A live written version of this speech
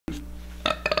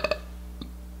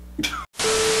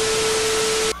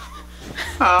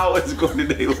How is it going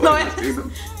today, Lord?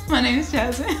 My name is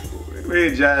Jasmine.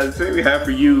 Hey, Jazz, today we have for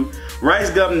you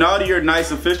RiceGum Naughty or Nice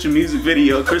official music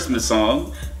video Christmas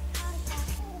song.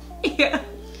 Yeah.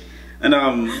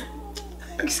 And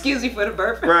excuse me for the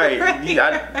burp. Right.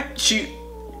 Yeah, she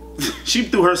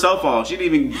threw herself off. She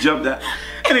didn't even jump that.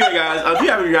 Anyway, guys, if you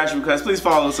have any reaction requests, please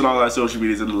follow us on all our social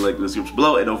medias in the link in the description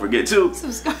below, and don't forget to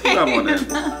subscribe. Come on in.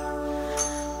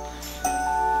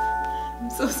 I'm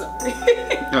so sorry.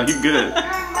 No, you good.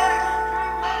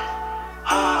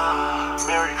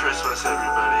 Merry Christmas,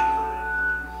 everybody.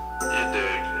 You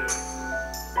dig?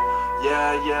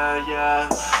 Yeah.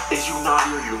 Is you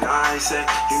naughty or you nice, eh?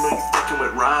 You know you fucking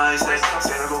with Rice, eh?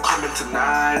 Santa gon' come in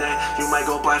tonight, eh? You might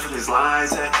go blind from these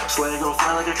lines, eh? Sleigh gon'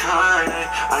 fly like a kite, eh?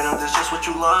 I know that's just what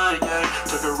you like, eh?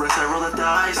 Took a risk, I rolled the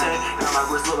dice, eh? Now my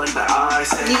wrist look like the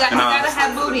ice, eh? You gotta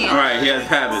have booty in. Alright, he has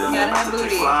habit in You gotta have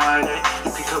booty.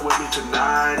 You can come with me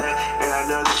tonight, eh? And I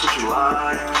know that's what you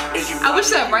like. I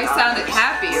wish that Rice sounded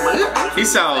happier. He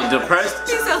sounds depressed.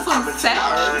 He sounds so sad.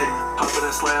 Pumpin'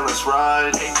 and slam, let's ride.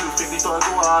 Ain't 250 for a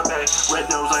guave. Red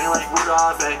nose, I ain't like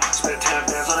Rudolph, eh? Spent 10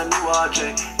 bands on a new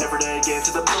object. Every day again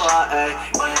to the plot, eh?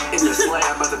 In the slam,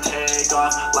 about to take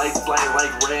off. Lights blind like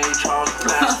Ray Charles.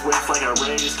 Mask whip like a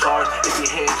race car. If you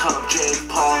hate, come Jake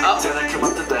Paul. Then I come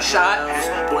up to the shot.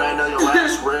 Boy, I know your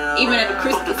last real. Even at the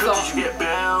Christmas song. You get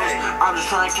bills. I'm just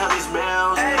trying to count these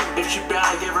meals. If she bad,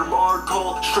 I give her more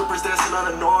cold. Strippers dancing on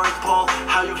the North Pole.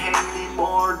 How you hate, you need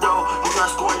more dough. You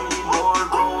not scoring, you need more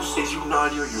goals. Is you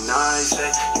naughty or you nice,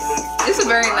 eh? It's a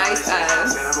very nice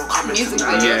music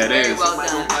video. Yeah, it very is. well done.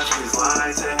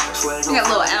 You got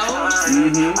little elves.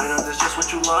 I know that's just what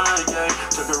you like, eh?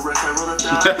 Took a risk, I rolled a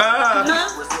dice.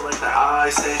 Wrist like the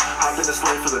ice, eh? Hop in the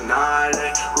sleigh for the night,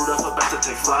 eh? Rudolph about to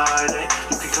take flight, eh?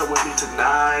 You can come with me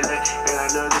tonight, eh? And I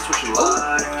know that's what you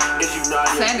like. If you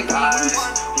naughty or you nice,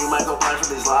 you might go blind from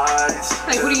these lights.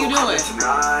 Like, what are you doing?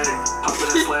 Tonight, hop in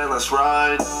the sleigh, let's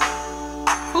ride.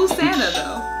 Who's Santa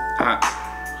though?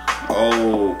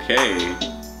 Okay.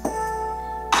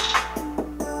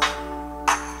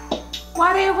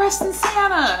 Why they arresting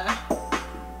Santa?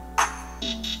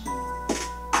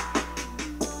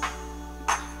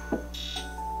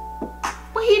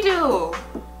 What he do?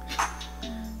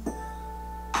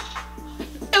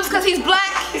 It was cause he's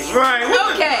black? Right.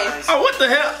 Okay. Oh, what the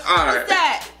hell? Alright. What's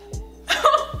that?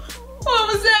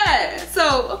 What was that?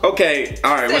 So okay,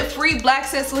 alright. Said free black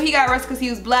said so he got arrested because he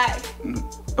was black.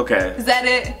 Okay. Is that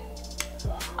it?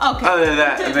 Okay. Other than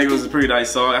that, I think it was a pretty nice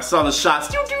song. I saw the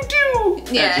shots.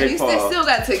 Yeah, he still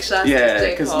got to take shots.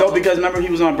 Yeah, because remember he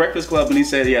was on Breakfast Club and he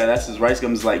said, yeah, that's his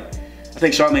RiceGum's like, I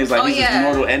think Charlamagne's like, he's his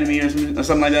mortal enemy or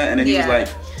something like that. And then he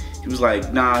was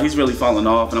like, nah, he's really falling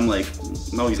off. And I'm like,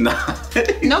 no, he's not.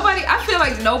 I feel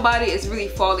like nobody is really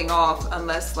falling off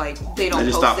unless like they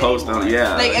just stop posting.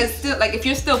 Yeah. Like it's still like if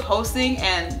you're still posting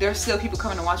and there's still people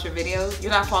coming to watch your videos,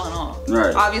 you're not falling off.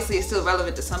 Right. Obviously, it's still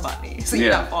relevant to somebody, so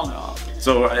you're not falling off.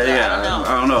 So I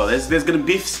don't know. There's gonna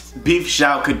beef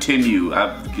shall continue.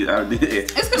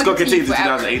 It's gonna continue to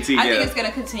 2018. I think it's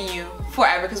gonna continue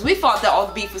forever because we thought that all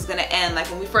the beef was gonna end. Like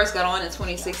when we first got on in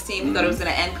 2016, we thought it was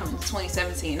gonna end come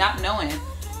 2017, not knowing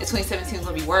that 2017 was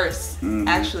gonna be worse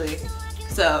actually.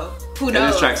 So who knows? And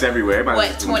there's tracks everywhere.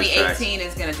 What 2018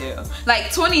 is gonna do?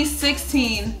 Like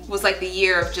 2016 was like the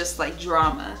year of just like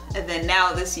drama, and then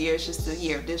now this year is just the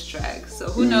year of diss tracks. So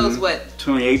who knows what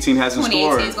 2018 has in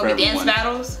store? 2018 is gonna be dance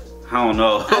battles. I don't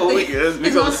know. We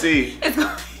gonna see.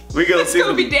 We gonna see. It's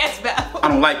gonna be dance battle. I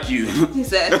don't like you. He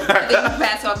said. I think he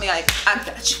passed off me like I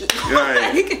got you.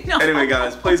 Right. Anyway,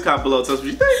 guys, please comment below. Tell us what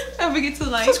you think. Don't forget to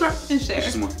like, subscribe, and share. This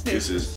is more. This is.